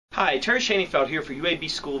Hi, Terry Schoenfeld here for UAB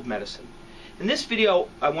School of Medicine. In this video,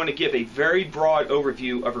 I want to give a very broad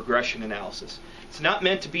overview of regression analysis. It's not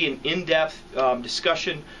meant to be an in-depth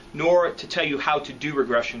discussion, nor to tell you how to do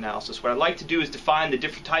regression analysis. What I'd like to do is define the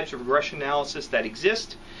different types of regression analysis that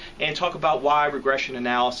exist and talk about why regression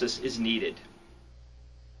analysis is needed.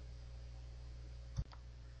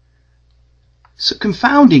 So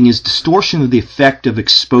confounding is distortion of the effect of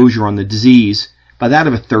exposure on the disease by that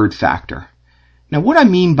of a third factor. Now what I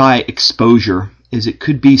mean by exposure is it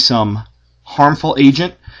could be some harmful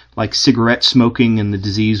agent like cigarette smoking, and the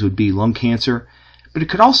disease would be lung cancer, but it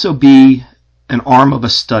could also be an arm of a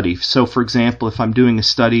study. So for example, if I'm doing a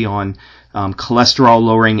study on cholesterol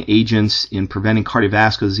lowering agents in preventing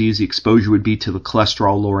cardiovascular disease, the exposure would be to the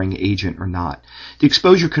cholesterol lowering agent or not. The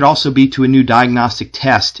exposure could also be to a new diagnostic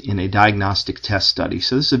test in a diagnostic test study.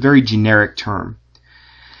 So this is a very generic term.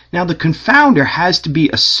 Now the confounder has to be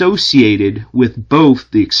associated with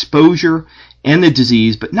both the exposure and the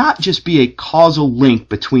disease, but not just be a causal link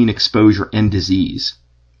between exposure and disease.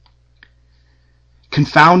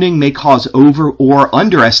 Confounding may cause over or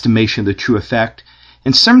underestimation of the true effect,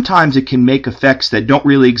 and sometimes it can make effects that don't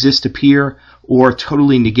really exist appear or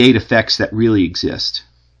totally negate effects that really exist.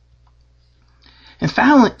 And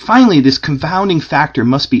finally, this confounding factor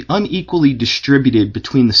must be unequally distributed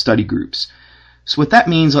between the study groups. So what that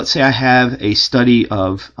means, let's say I have a study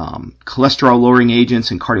of cholesterol-lowering agents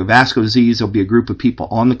in cardiovascular disease. There'll be a group of people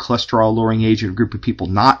on the cholesterol-lowering agent, a group of people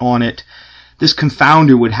not on it. This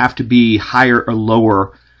confounder would have to be higher or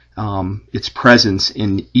lower its presence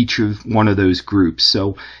in each of one of those groups.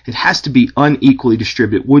 So it has to be unequally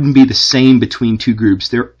distributed. It wouldn't be the same between two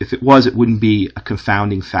groups. If it was, it wouldn't be a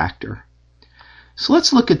confounding factor. So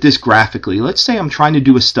let's look at this graphically. Let's say I'm trying to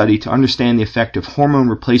do a study to understand the effect of hormone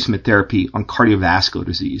replacement therapy on cardiovascular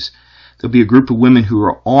disease. There'll be a group of women who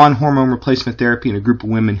are on hormone replacement therapy and a group of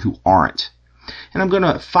women who aren't. And I'm going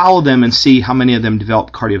to follow them and see how many of them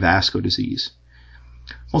develop cardiovascular disease.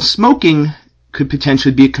 Well, smoking could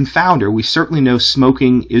potentially be a confounder. We certainly know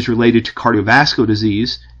smoking is related to cardiovascular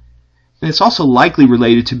disease, and it's also likely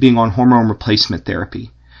related to being on hormone replacement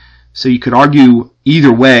therapy. So you could argue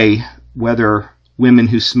either way whether women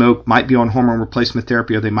who smoke might be on hormone replacement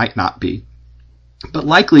therapy or they might not be. But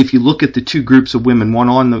likely if you look at the two groups of women, one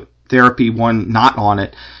on the therapy, one not on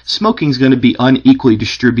it, smoking is going to be unequally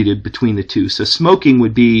distributed between the two. So smoking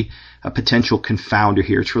would be a potential confounder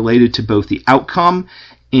here. It's related to both the outcome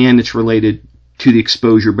and it's related to the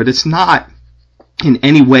exposure, but it's not in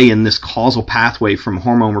any way in this causal pathway from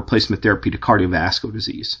hormone replacement therapy to cardiovascular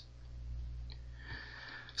disease.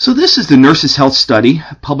 So this is the Nurses' Health Study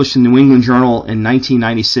published in the New England Journal in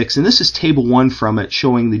 1996, and this is table 1 from it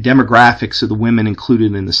showing the demographics of the women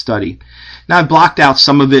included in the study. Now I blocked out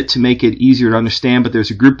some of it to make it easier to understand, but there's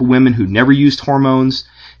a group of women who never used hormones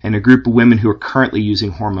and a group of women who are currently using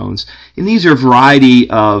hormones. And these are a variety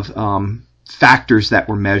of factors that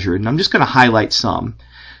were measured, and I'm just going to highlight some.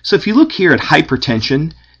 So if you look here at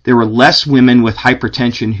hypertension, there were less women with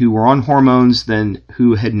hypertension who were on hormones than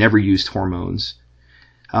who had never used hormones.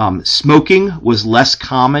 Smoking was less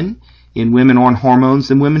common in women on hormones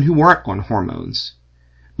than women who weren't on hormones.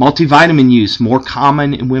 Multivitamin use more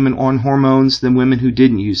common in women on hormones than women who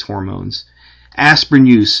didn't use hormones. Aspirin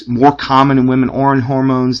use more common in women on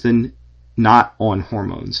hormones than not on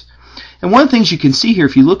hormones. And one of the things you can see here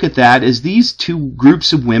if you look at that is these two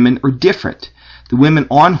groups of women are different. The women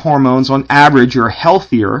on hormones on average are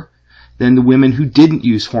healthier than the women who didn't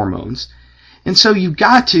use hormones. And so you've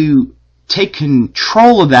got to take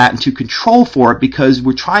control of that and to control for it, because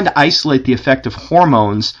we're trying to isolate the effect of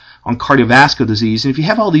hormones on cardiovascular disease. And if you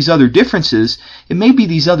have all these other differences, it may be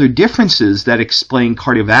these other differences that explain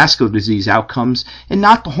cardiovascular disease outcomes and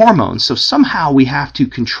not the hormones. So somehow we have to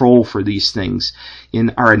control for these things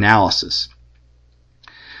in our analysis.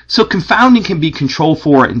 So confounding can be controlled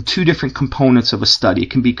for in two different components of a study.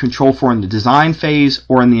 It can be controlled for in the design phase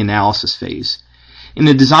or in the analysis phase. In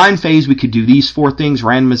the design phase, we could do these 4 things: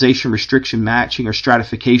 randomization, restriction, matching, or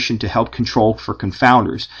stratification to help control for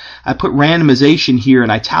confounders. I put randomization here in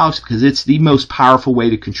italics because it's the most powerful way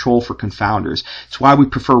to control for confounders. It's why we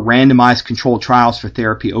prefer randomized controlled trials for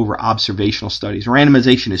therapy over observational studies.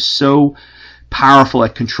 Randomization is so powerful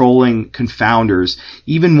at controlling confounders,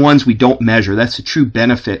 even ones we don't measure. That's the true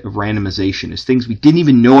benefit of randomization, is things we didn't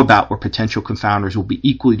even know about were potential confounders will be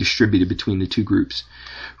equally distributed between the two groups.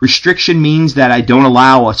 Restriction means that I don't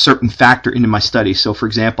allow a certain factor into my study. So for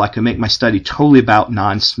example, I can make my study totally about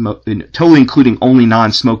totally including only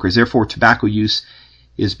non-smokers. Therefore, tobacco use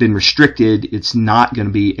has been restricted, it's not going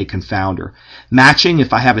to be a confounder. Matching,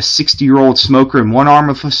 if I have a 60-year-old smoker in one arm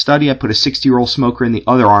of a study, I put a 60-year-old smoker in the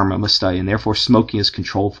other arm of a study, and therefore smoking is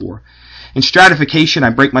controlled for. In stratification, I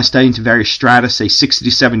break my study into various strata, say 60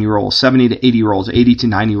 to 70-year-olds, 70 to 80-year-olds, 80 to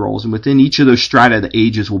 90-year-olds, and within each of those strata, the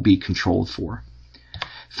ages will be controlled for.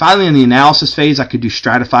 Finally, in the analysis phase, I could do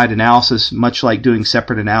stratified analysis, much like doing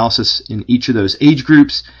separate analysis in each of those age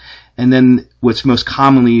groups. And then what's most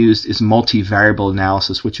commonly used is multivariable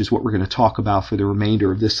analysis, which is what we're going to talk about for the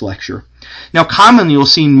remainder of this lecture. Now, commonly you'll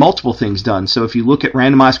see multiple things done. So if you look at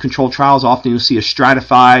randomized controlled trials, often you'll see a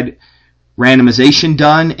stratified randomization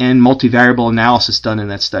done and multivariable analysis done in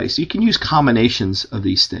that study. So you can use combinations of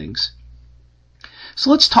these things. So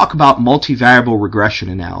let's talk about multivariable regression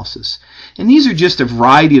analysis. And these are just a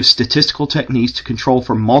variety of statistical techniques to control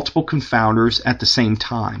for multiple confounders at the same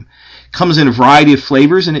time. It comes in a variety of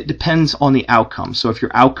flavors, and it depends on the outcome. So if your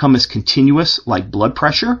outcome is continuous, like blood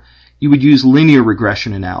pressure, you would use linear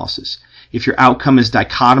regression analysis. If your outcome is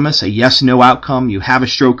dichotomous, a yes-no outcome, you have a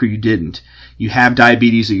stroke or you didn't, you have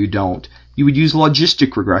diabetes or you don't, you would use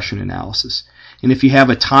logistic regression analysis. And if you have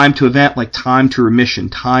a time to event, like time to remission,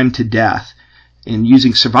 time to death, and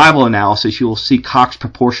using survival analysis, you will see Cox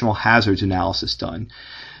proportional hazards analysis done.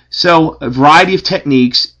 So a variety of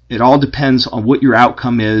techniques. It all depends on what your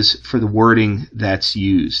outcome is for the wording that's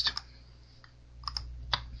used.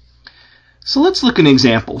 So let's look at an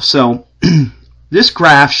example. So this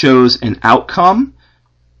graph shows an outcome,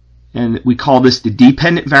 and we call this the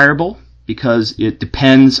dependent variable because it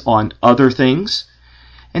depends on other things.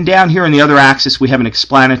 And down here on the other axis, we have an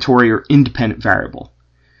explanatory or independent variable.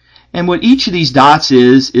 And what each of these dots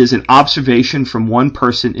is an observation from one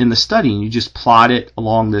person in the study, and you just plot it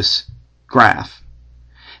along this graph.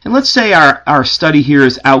 And let's say our study here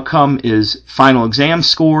is outcome is final exam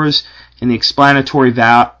scores, and the explanatory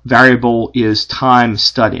variable is time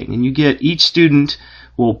studying. And you get each student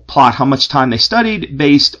will plot how much time they studied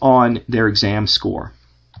based on their exam score.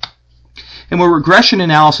 And what regression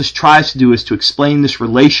analysis tries to do is to explain this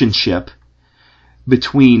relationship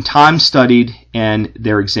between time studied and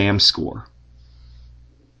their exam score.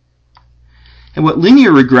 And what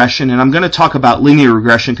linear regression, and I'm going to talk about linear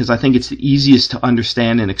regression because I think it's the easiest to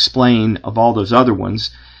understand and explain of all those other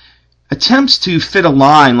ones, attempts to fit a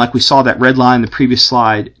line, like we saw that red line in the previous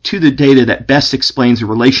slide, to the data that best explains the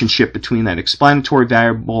relationship between that explanatory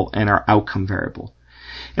variable and our outcome variable.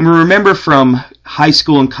 And we remember from high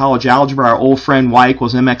school and college algebra, our old friend y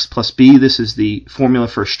equals mx plus b. This is the formula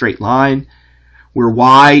for a straight line, where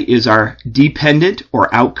y is our dependent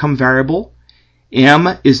or outcome variable,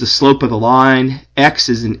 m is the slope of the line, x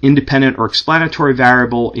is an independent or explanatory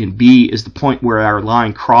variable, and b is the point where our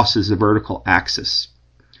line crosses the vertical axis.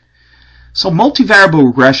 So multivariable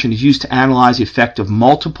regression is used to analyze the effect of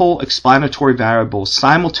multiple explanatory variables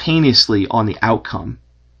simultaneously on the outcome.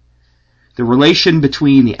 The relation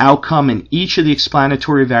between the outcome and each of the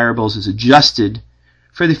explanatory variables is adjusted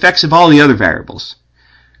for the effects of all the other variables.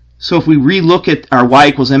 So if we re-look at our y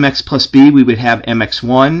equals mx plus b, we would have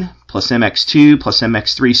mx1 plus mx2 plus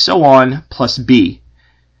mx3, so on, plus b.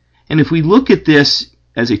 And if we look at this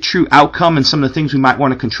as a true outcome and some of the things we might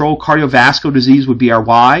want to control, cardiovascular disease would be our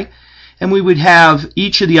y, and we would have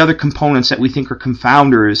each of the other components that we think are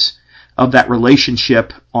confounders of that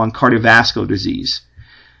relationship on cardiovascular disease.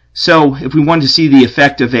 So if we wanted to see the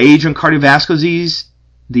effect of age on cardiovascular disease,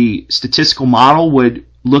 the statistical model would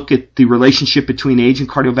look at the relationship between age and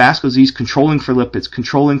cardiovascular disease, controlling for lipids,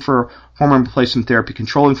 controlling for hormone replacement therapy,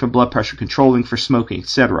 controlling for blood pressure, controlling for smoking,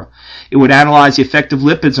 etc. It would analyze the effect of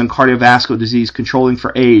lipids on cardiovascular disease, controlling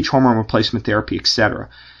for age, hormone replacement therapy, etc.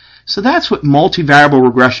 So that's what multivariable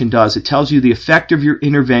regression does. It tells you the effect of your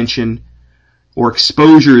intervention or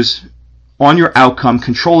exposures on your outcome,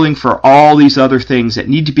 controlling for all these other things that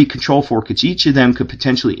need to be controlled for, because each of them could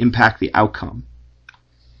potentially impact the outcome.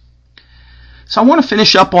 So I want to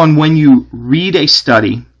finish up on when you read a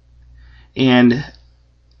study and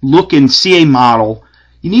look and see a model,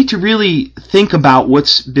 you need to really think about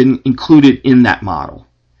what's been included in that model.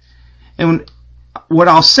 And what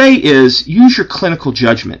I'll say is use your clinical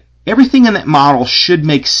judgment. Everything in that model should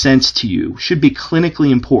make sense to you, should be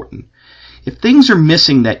clinically important. If things are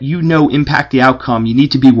missing that you know impact the outcome, you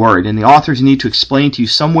need to be worried, and the authors need to explain to you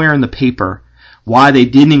somewhere in the paper why they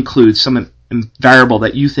didn't include some variable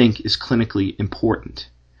that you think is clinically important.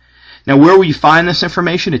 Now, where will you find this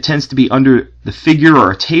information? It tends to be under the figure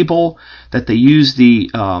or a table that they use the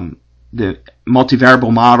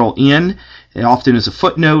multivariable model in. It often is a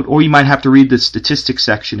footnote, or you might have to read the statistics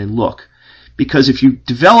section and look. Because if you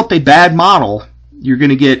develop a bad model, you're going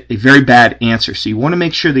to get a very bad answer. So you want to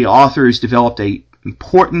make sure the authors developed a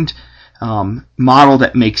important model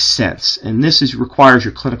that makes sense. And this requires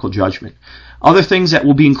your clinical judgment. Other things that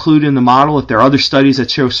will be included in the model, if there are other studies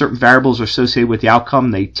that show certain variables are associated with the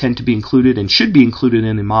outcome, they tend to be included and should be included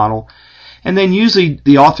in the model. And then usually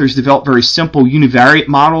the authors develop very simple univariate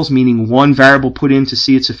models, meaning one variable put in to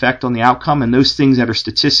see its effect on the outcome, and those things that are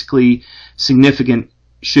statistically significant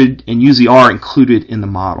should and usually are included in the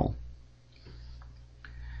model.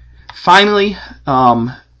 Finally,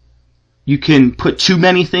 you can put too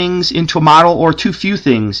many things into a model or too few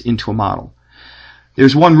things into a model.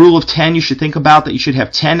 There's one rule of 10 you should think about, that you should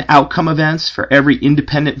have 10 outcome events for every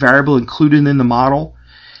independent variable included in the model.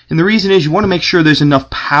 And the reason is you want to make sure there's enough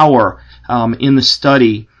power in the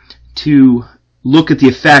study to look at the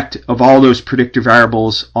effect of all those predictor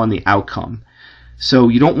variables on the outcome. So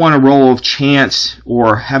you don't want a role of chance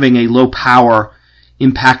or having a low power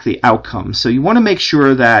impact the outcome. So you want to make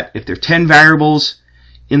sure that if there are 10 variables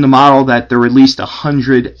in the model, that there are at least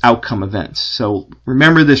 100 outcome events. So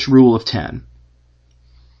remember this rule of 10.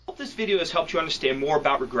 I hope this video has helped you understand more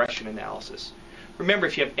about regression analysis. Remember,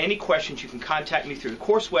 if you have any questions, you can contact me through the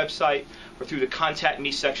course website or through the Contact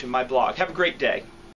Me section of my blog. Have a great day.